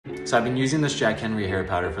So I've been using this Jack Henry hair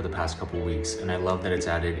powder for the past couple weeks, and I love that it's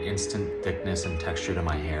added instant thickness and texture to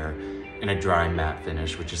my hair in a dry matte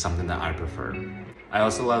finish, which is something that I prefer. I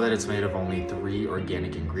also love that it's made of only 3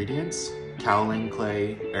 organic ingredients: kaolin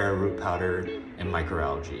clay, arrowroot powder, and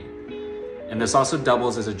microalgae. And this also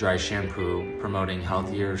doubles as a dry shampoo, promoting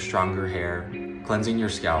healthier, stronger hair, cleansing your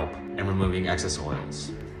scalp, and removing excess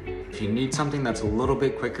oils. If you need something that's a little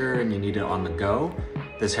bit quicker and you need it on the go,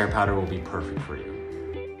 this hair powder will be perfect for you.